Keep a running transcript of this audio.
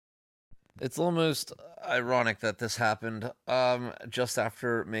It's almost ironic that this happened just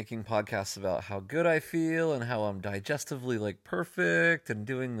after making podcasts about how good I feel and how I'm digestively like perfect and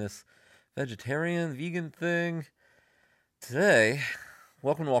doing this vegetarian vegan thing. Today,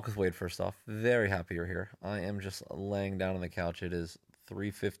 welcome to Walk with Wade first off. Very happy you're here. I am just laying down on the couch. It is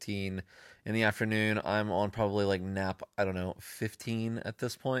 3:15 in the afternoon. I'm on probably like nap, I don't know, 15 at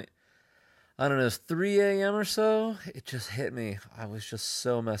this point. I don't know, it's 3 a.m. or so. It just hit me. I was just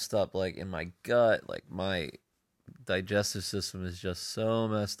so messed up, like in my gut. Like my digestive system is just so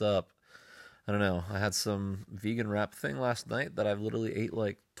messed up. I don't know. I had some vegan wrap thing last night that I've literally ate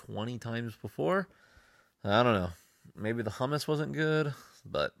like 20 times before. I don't know. Maybe the hummus wasn't good,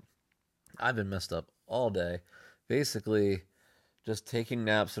 but I've been messed up all day. Basically, just taking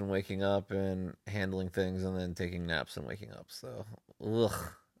naps and waking up and handling things and then taking naps and waking up. So,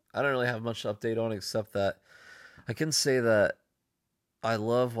 ugh. I don't really have much to update on except that I can say that I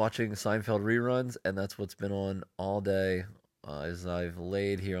love watching Seinfeld reruns, and that's what's been on all day. As I've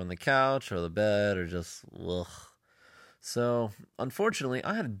laid here on the couch or the bed or just ugh. So unfortunately,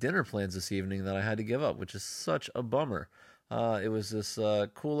 I had dinner plans this evening that I had to give up, which is such a bummer. It was this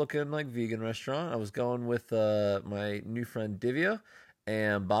cool looking like vegan restaurant. I was going with my new friend Divya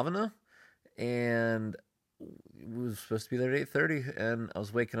and Bhavana, and we was supposed to be there at 8:30, and I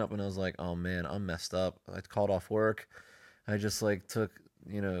was waking up and I was like, oh man, I'm messed up. I called off work. I just like took,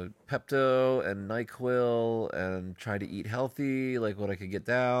 Pepto and NyQuil and tried to eat healthy, like what I could get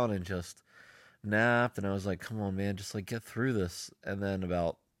down, and just napped. And I was like, come on, man, just like get through this. And then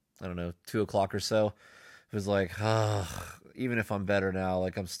about, I don't know, 2 o'clock or so, it was like, even if I'm better now,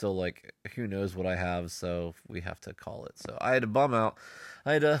 like I'm still like, who knows what I have, so we have to call it. So I had to bum out.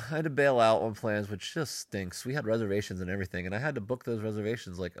 I had to bail out on plans, which just stinks. We had reservations and everything, and I had to book those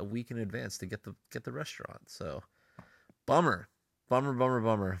reservations like a week in advance to get the restaurant. So bummer, bummer, bummer,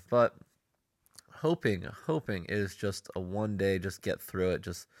 bummer. But hoping it is just a one day, just get through it,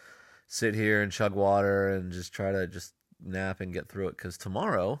 just sit here and chug water and just try to just nap and get through it. Because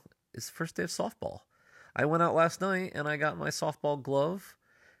tomorrow is the first day of softball. I went out last night and I got my softball glove.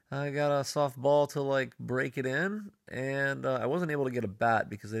 I got a softball to like break it in, and I wasn't able to get a bat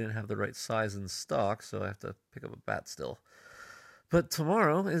because they didn't have the right size in stock, so I have to pick up a bat still. But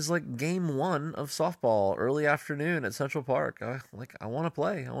tomorrow is like game one of softball, early afternoon at Central Park. I want to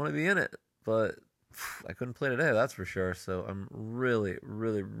play, I want to be in it, but I couldn't play today, that's for sure. So I'm really,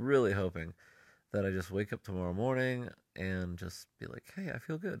 really, really hoping that I just wake up tomorrow morning and just be like, hey, I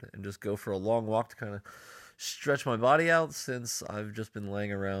feel good, and just go for a long walk to kind of stretch my body out since I've just been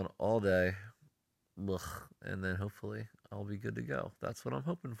laying around all day. Ugh. And then hopefully I'll be good to go. That's what I'm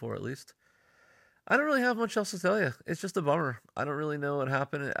hoping for, at least. I don't really have much else to tell you. It's just a bummer. I don't really know what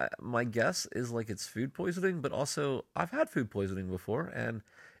happened. My guess is like it's food poisoning, but also I've had food poisoning before and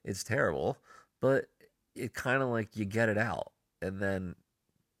it's terrible, but it kind of like you get it out, and then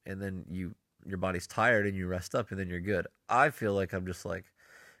your body's tired and you rest up and then you're good. I feel like I'm just like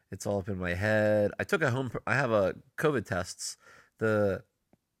it's all up in my head. I have a COVID tests. The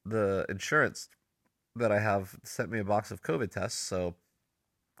the insurance that I have sent me a box of COVID tests, so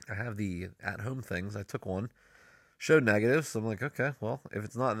I have the at home things. I took one, showed negative, so I'm like, okay, well, if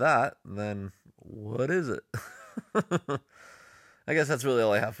it's not that, then what is it? I guess that's really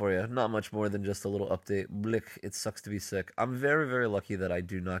all I have for you. Not much more than just a little update. Blick, it sucks to be sick. I'm very, very lucky that I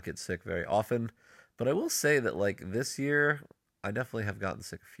do not get sick very often. But I will say that, like, this year, I definitely have gotten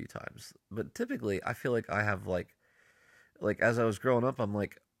sick a few times. But typically, I feel like I have, like as I was growing up, I'm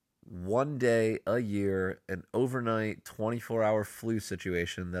like, one day a year, an overnight 24-hour flu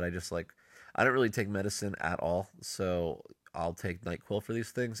situation that I just, like, I don't really take medicine at all. So I'll take NyQuil for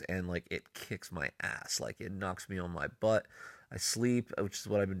these things, and, like, it kicks my ass. Like, it knocks me on my butt. I sleep, which is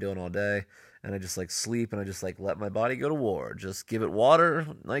what I've been doing all day, and I just like sleep and I just like let my body go to war. Just give it water,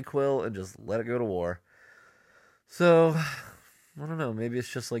 NyQuil, and just let it go to war. So I don't know. Maybe it's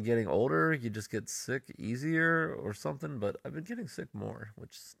just like getting older. You just get sick easier or something. But I've been getting sick more,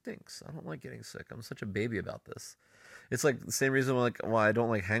 which stinks. I don't like getting sick. I'm such a baby about this. It's like the same reason why I don't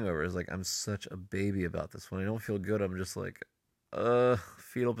like hangovers. Like I'm such a baby about this. When I don't feel good, I'm just like,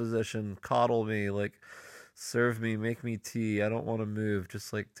 fetal position, coddle me, like serve me, make me tea. I don't want to move.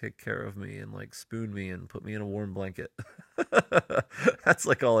 Just like take care of me and like spoon me and put me in a warm blanket. That's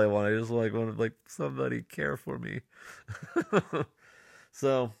like all I want. I just like want like somebody care for me.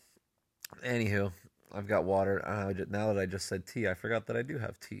 So, anywho, I've got water. Now that I just said tea, I forgot that I do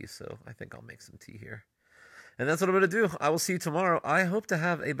have tea. So I think I'll make some tea here. And that's what I'm going to do. I will see you tomorrow. I hope to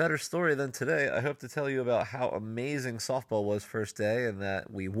have a better story than today. I hope to tell you about how amazing softball was first day and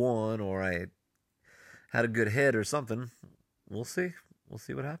that we won or I had a good hit or something. We'll see. we'll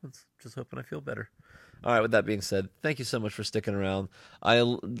see what happens. Just hoping I feel better. All right, with that being said, thank you so much for sticking around.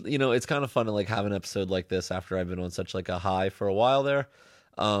 It's kind of fun to like have an episode like this after I've been on such like a high for a while there,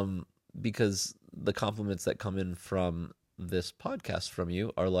 because the compliments that come in from this podcast from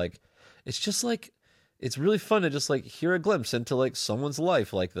you are like, it's just like, it's really fun to just like hear a glimpse into like someone's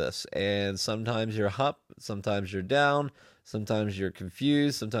life like this. And sometimes you're up, sometimes you're down, sometimes you're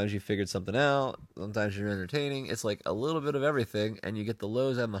confused, sometimes you figured something out, sometimes you're entertaining. It's like a little bit of everything, and you get the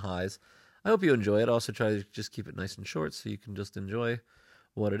lows and the highs. I hope you enjoy it. I also try to just keep it nice and short so you can just enjoy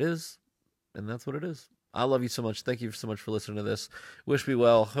what it is, and that's what it is. I love you so much. Thank you so much for listening to this. Wish me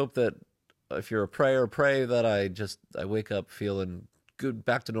well. Hope that if you're a prayer, pray that I wake up feeling good,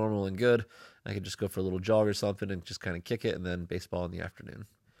 back to normal and good. I can just go for a little jog or something and just kind of kick it, and then baseball in the afternoon.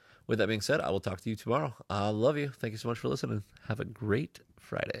 With that being said, I will talk to you tomorrow. I love you. Thank you so much for listening. Have a great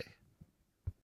Friday.